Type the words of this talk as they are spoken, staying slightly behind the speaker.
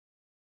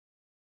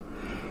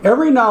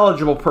Every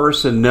knowledgeable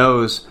person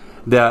knows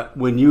that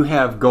when you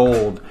have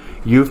gold,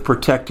 you've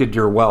protected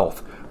your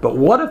wealth. But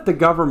what if the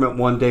government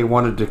one day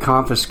wanted to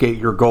confiscate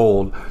your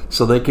gold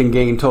so they can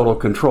gain total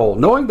control,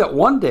 knowing that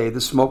one day the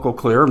smoke will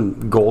clear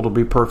and gold will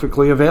be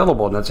perfectly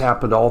available, and that's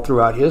happened all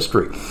throughout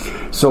history.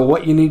 So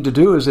what you need to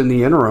do is, in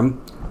the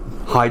interim,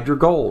 hide your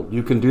gold.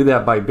 You can do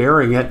that by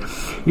burying it.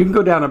 You can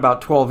go down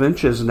about 12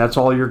 inches, and that's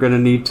all you're going to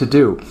need to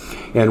do.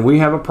 And we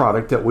have a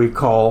product that we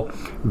call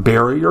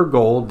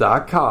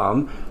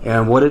buryyourgold.com,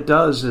 and what it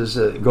does is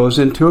it goes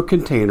into a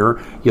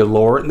container. You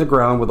lower it in the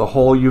ground with a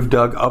hole you've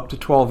dug up to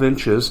 12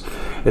 inches.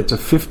 It's a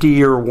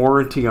 50-year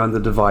warranty on the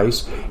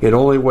device. It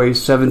only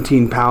weighs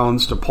 17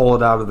 pounds to pull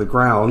it out of the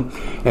ground,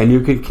 and you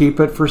can keep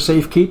it for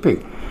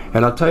safekeeping.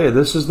 And I'll tell you,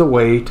 this is the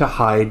way to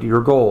hide your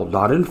gold.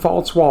 Not in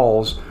false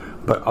walls,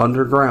 but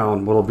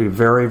underground, will be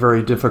very,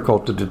 very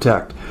difficult to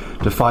detect.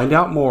 To find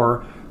out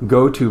more,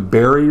 go to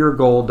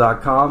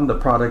buryyourgold.com. The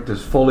product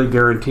is fully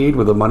guaranteed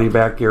with a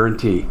money-back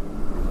guarantee.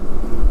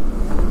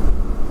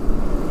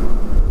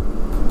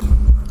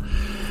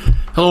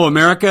 Hello,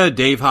 America.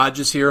 Dave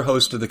Hodges here,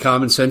 host of The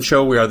Common Sense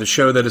Show. We are the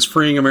show that is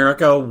freeing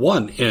America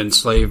one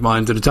enslaved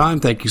mind at a time.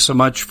 Thank you so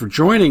much for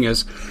joining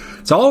us.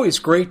 It's always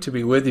great to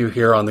be with you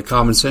here on The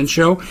Common Sense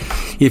Show.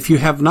 If you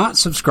have not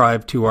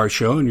subscribed to our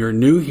show and you're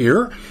new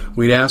here,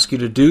 we'd ask you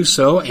to do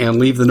so and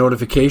leave the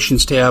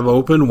notifications tab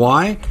open.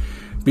 Why?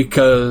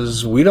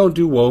 Because we don't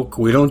do woke,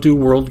 we don't do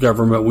world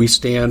government. We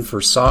stand for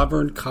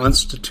sovereign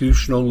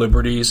constitutional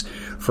liberties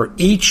for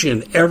each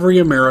and every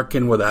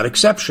American without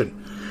exception.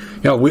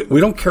 You know, we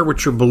don't care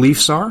what your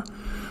beliefs are.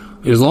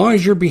 As long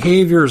as your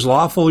behavior is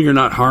lawful, you're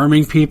not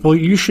harming people,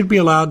 you should be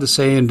allowed to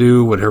say and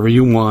do whatever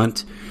you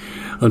want.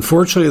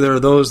 Unfortunately, there are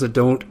those that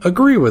don't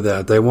agree with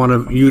that. They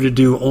want you to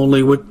do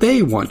only what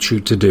they want you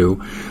to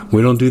do.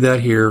 We don't do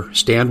that here.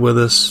 Stand with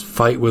us,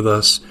 fight with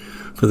us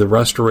for the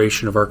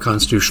restoration of our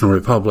constitutional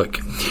republic.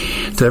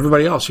 To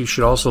everybody else, you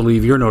should also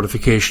leave your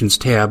notifications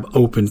tab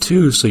open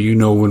too, so you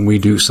know when we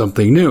do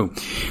something new.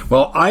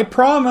 Well, I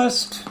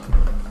promised,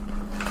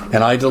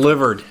 and I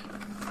delivered.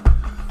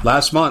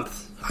 Last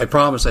month, I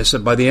promised. I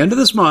said, by the end of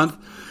this month,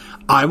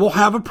 I will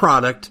have a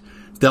product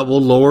that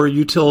will lower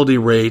utility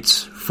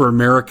rates for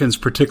Americans,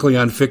 particularly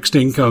on fixed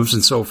incomes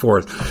and so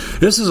forth.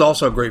 This is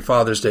also a great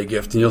Father's Day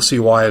gift, and you'll see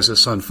why as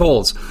this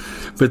unfolds.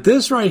 But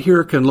this right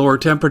here can lower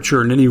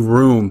temperature in any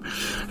room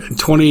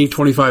 20,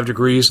 25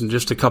 degrees in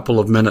just a couple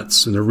of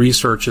minutes. And the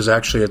research is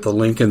actually at the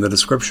link in the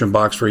description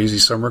box for Easy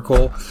Summer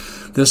Cool.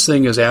 This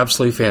thing is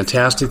absolutely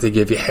fantastic. They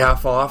give you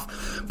half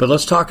off. But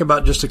let's talk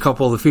about just a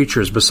couple of the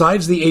features.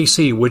 Besides the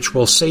AC, which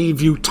will save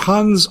you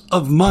tons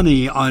of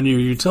money on your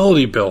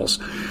utility bills.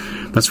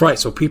 That's right.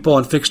 So people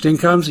on fixed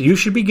incomes, you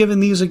should be giving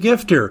these a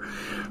gift here.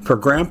 For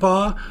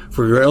grandpa,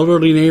 for your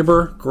elderly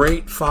neighbor,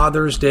 great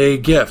Father's Day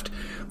gift.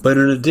 But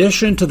in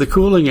addition to the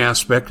cooling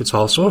aspect, it's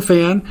also a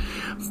fan.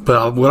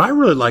 But what I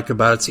really like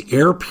about it's the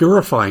air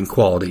purifying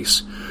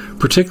qualities.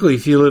 Particularly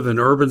if you live in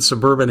urban,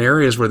 suburban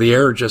areas where the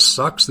air just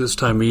sucks this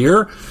time of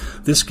year.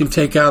 This can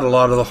take out a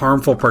lot of the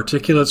harmful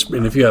particulates.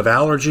 And if you have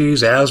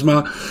allergies,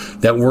 asthma,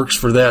 that works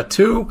for that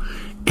too.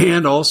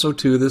 And also,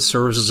 too, this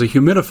serves as a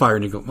humidifier.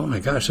 And you go, oh, my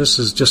gosh, this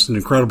is just an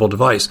incredible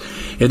device.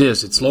 It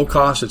is. It's low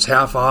cost. It's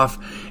half off.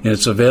 And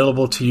it's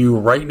available to you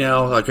right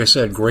now. Like I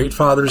said, great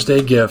Father's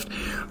Day gift.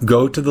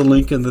 Go to the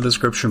link in the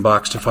description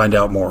box to find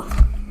out more.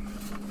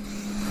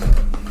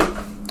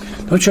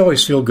 Don't you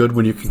always feel good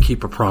when you can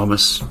keep a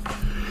promise?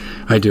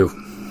 I do.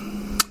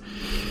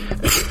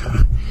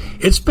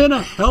 It's been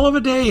a hell of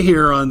a day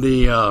here on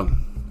the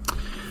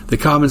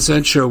Common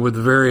Sense Show with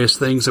the various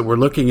things that we're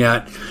looking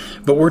at.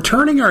 But we're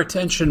turning our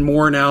attention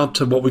more now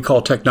to what we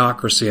call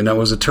technocracy, and that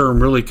was a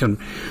term really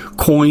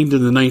coined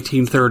in the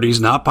 1930s,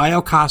 not by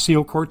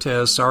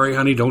Ocasio-Cortez. Sorry,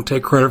 honey, don't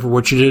take credit for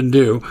what you didn't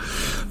do.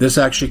 This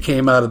actually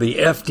came out of the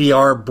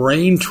FDR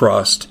Brain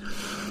Trust,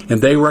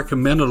 and they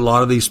recommended a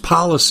lot of these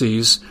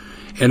policies,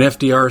 and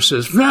FDR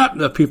says,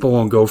 the people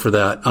won't go for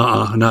that.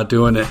 Not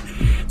doing it.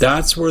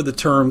 That's where the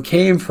term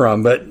came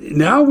from. But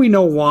now we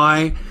know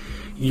why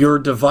your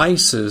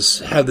devices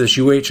have this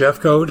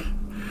UHF code.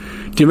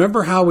 Do you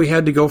remember how we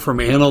had to go from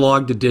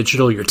analog to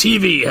digital? Your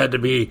TV had to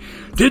be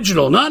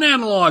digital, not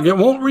analog. It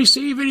won't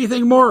receive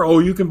anything more. Oh,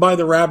 you can buy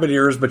the rabbit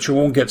ears, but you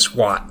won't get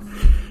squat. Do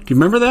you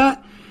remember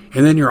that?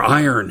 And then your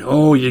iron.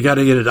 Oh, you got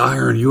to get it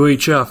iron,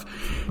 UHF.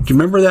 Do you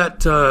remember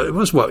that? It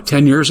was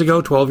 10 years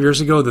ago, 12 years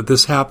ago that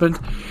this happened?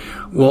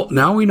 Well,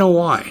 now we know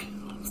why.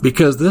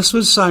 Because this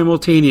was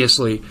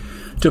simultaneously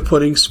to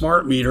putting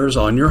smart meters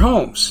on your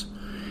homes.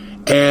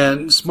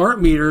 And smart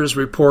meters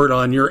report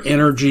on your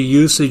energy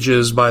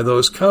usages by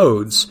those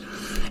codes.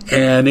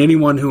 And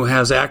anyone who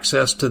has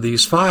access to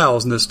these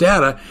files and this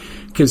data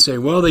can say,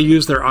 well, they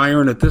used their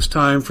iron at this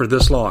time for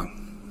this long.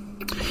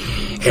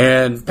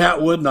 And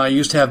Pat Wood and I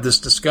used to have this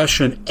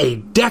discussion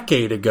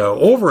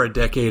over a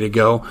decade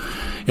ago,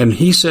 and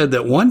he said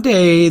that one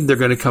day there's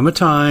going to come a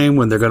time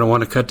when they're going to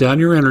want to cut down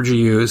your energy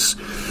use,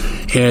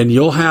 and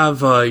you'll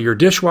have your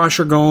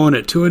dishwasher going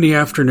at 2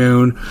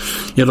 p.m.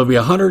 It'll be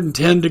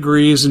 110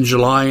 degrees in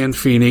July in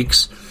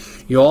Phoenix.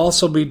 You'll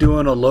also be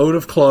doing a load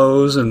of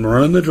clothes and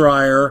running the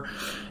dryer.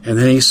 And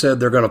then he said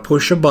they're going to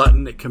push a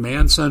button at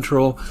Command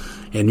Central,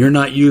 and you're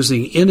not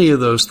using any of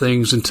those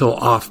things until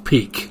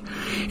off-peak.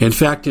 In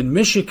fact, in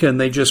Michigan,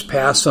 they just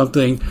passed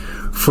something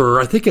for,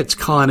 I think it's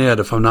Con Ed,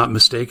 if I'm not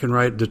mistaken,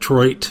 right?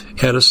 Detroit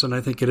Edison, I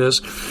think it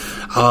is.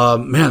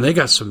 Man, they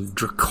got some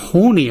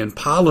draconian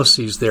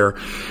policies there.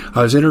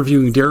 I was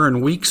interviewing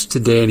Darren Weeks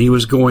today, and he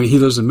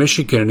lives in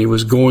Michigan, and he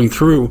was going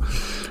through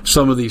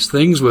some of these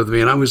things with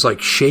me, and I was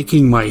like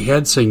shaking my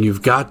head saying,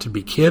 you've got to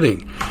be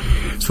kidding.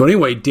 So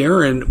anyway,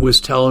 Darren was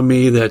telling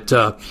me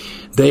that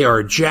they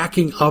are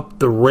jacking up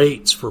the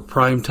rates for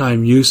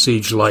primetime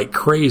usage like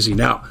crazy.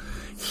 Now,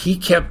 he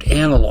kept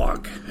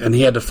analog, and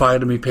he had to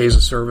fight him. He pays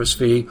a service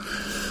fee.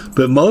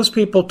 But most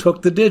people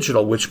took the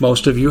digital, which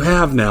most of you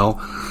have now,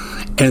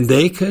 and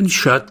they can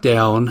shut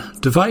down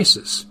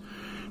devices.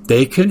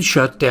 They can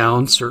shut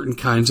down certain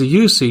kinds of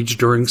usage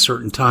during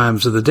certain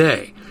times of the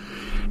day.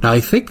 Now,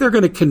 I think they're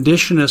going to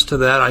condition us to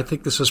that. I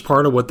think this is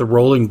part of what the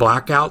rolling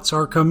blackouts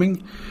are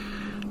coming.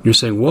 You're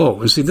saying,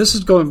 whoa. And see, this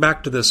is going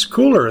back to this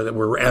cooler that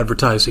we're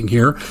advertising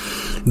here.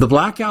 The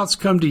blackouts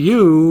come to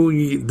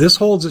you. This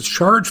holds its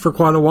charge for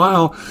quite a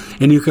while,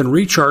 and you can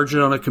recharge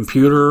it on a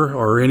computer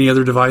or any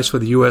other device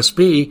with a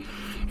USB.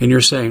 And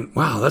you're saying,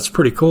 wow, that's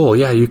pretty cool.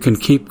 Yeah, you can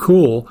keep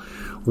cool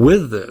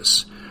with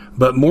this.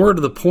 But more to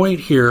the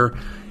point here,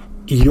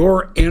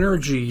 your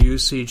energy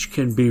usage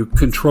can be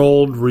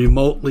controlled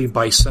remotely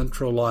by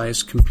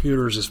centralized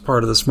computers as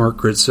part of the smart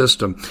grid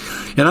system.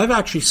 And I've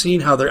actually seen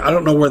how I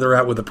don't know where they're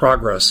at with the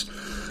progress,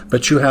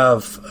 but you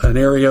have an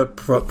area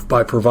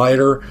by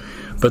provider,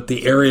 but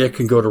the area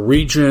can go to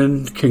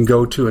region, can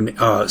go to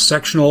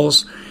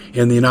sectionals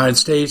in the United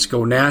States,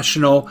 go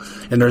national,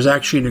 and there's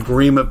actually an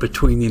agreement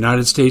between the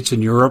United States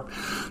and Europe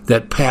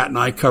that Pat and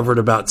I covered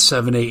about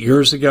 7-8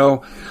 years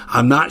ago.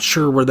 I'm not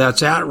sure where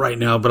that's at right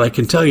now, but I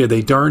can tell you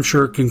they darn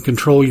sure can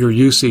control your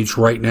usage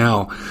right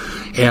now.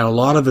 And a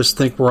lot of us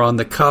think we're on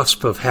the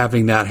cusp of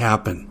having that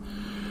happen.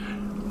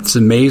 It's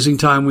an amazing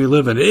time we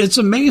live in. It's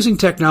amazing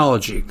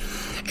technology.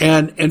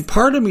 And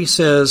part of me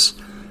says,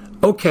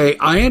 okay,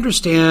 I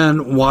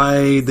understand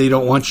why they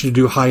don't want you to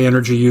do high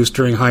energy use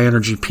during high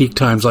energy peak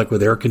times like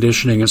with air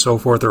conditioning and so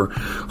forth or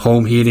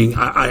home heating.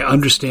 I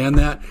understand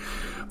that.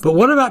 But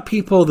what about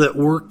people that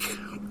work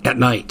at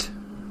night?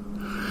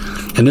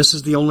 And this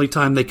is the only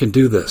time they can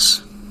do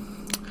this.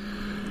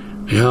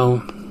 You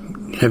know,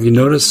 have you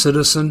noticed,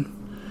 citizen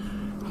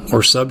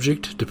or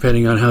subject,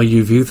 depending on how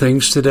you view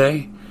things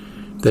today,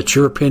 that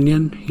your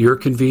opinion, your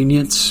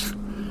convenience,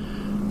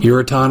 your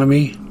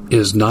autonomy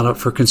is not up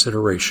for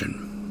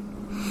consideration?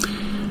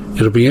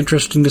 It'll be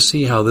interesting to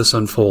see how this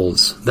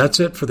unfolds. That's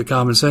it for the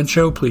Common Sense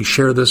Show. Please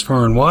share this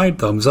far and wide.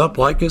 Thumbs up,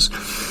 like us.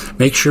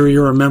 Make sure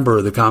you're a member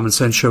of the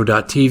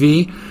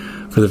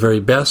CommonSenseShow.tv for the very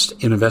best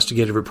in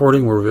investigative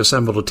reporting, where we've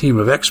assembled a team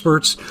of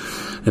experts.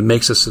 It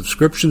makes a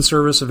subscription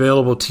service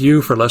available to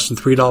you for less than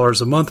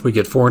 $3 a month. We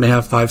get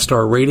 4.5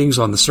 5-star ratings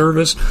on the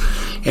service,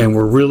 and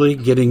we're really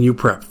getting you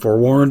prepped.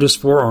 Forewarned is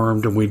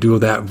forearmed, and we do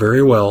that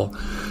very well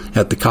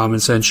at the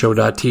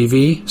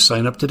CommonSenseShow.tv.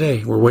 Sign up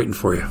today. We're waiting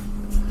for you.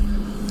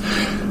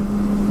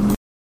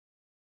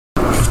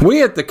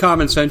 We at the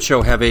Common Sense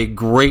Show have a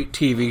great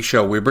TV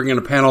show. We bring in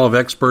a panel of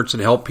experts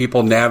and help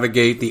people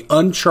navigate the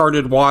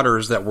uncharted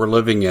waters that we're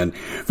living in.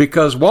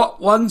 Because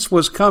what once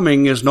was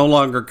coming is no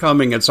longer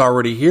coming. It's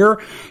already here,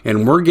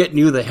 and we're getting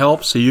you the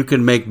help so you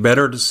can make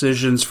better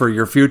decisions for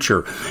your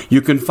future.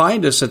 You can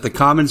find us at the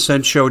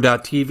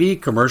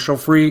CommonSenseShow.tv,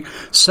 commercial-free,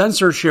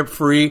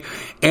 censorship-free,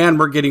 and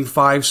we're getting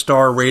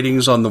 5-star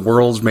ratings on the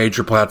world's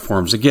major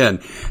platforms.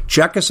 Again,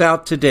 check us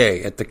out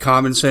today at the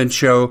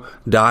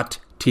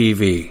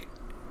CommonSenseShow.tv.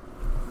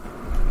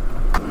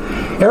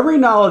 Every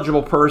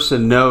knowledgeable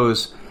person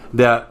knows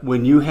that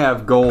when you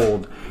have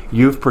gold,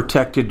 you've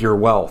protected your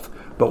wealth.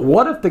 But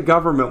what if the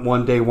government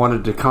one day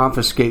wanted to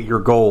confiscate your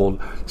gold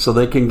so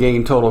they can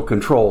gain total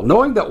control,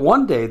 knowing that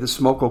one day the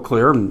smoke will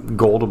clear and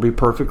gold will be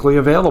perfectly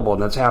available,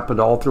 and that's happened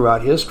all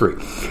throughout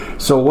history.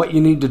 So what you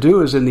need to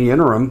do is, in the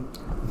interim,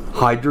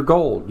 hide your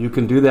gold. You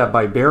can do that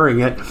by burying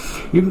it.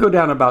 You can go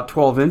down about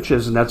 12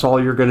 inches, and that's all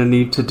you're going to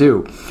need to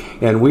do.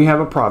 And we have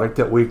a product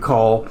that we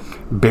call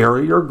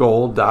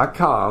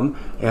buryyourgold.com,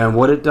 and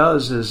what it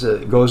does is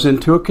it goes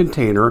into a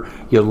container.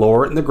 You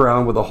lower it in the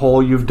ground with a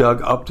hole you've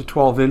dug up to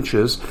 12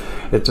 inches.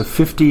 It's a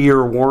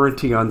 50-year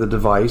warranty on the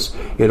device.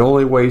 It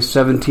only weighs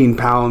 17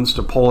 pounds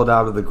to pull it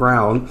out of the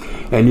ground,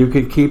 and you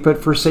can keep it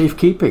for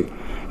safekeeping.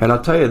 And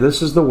I'll tell you,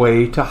 this is the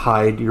way to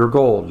hide your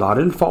gold. Not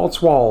in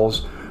false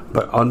walls,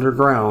 but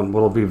underground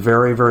will be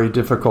very, very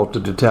difficult to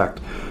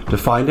detect. To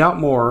find out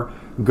more,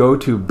 go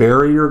to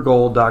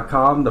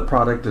buryyourgold.com. The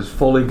product is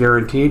fully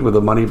guaranteed with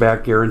a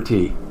money-back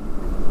guarantee.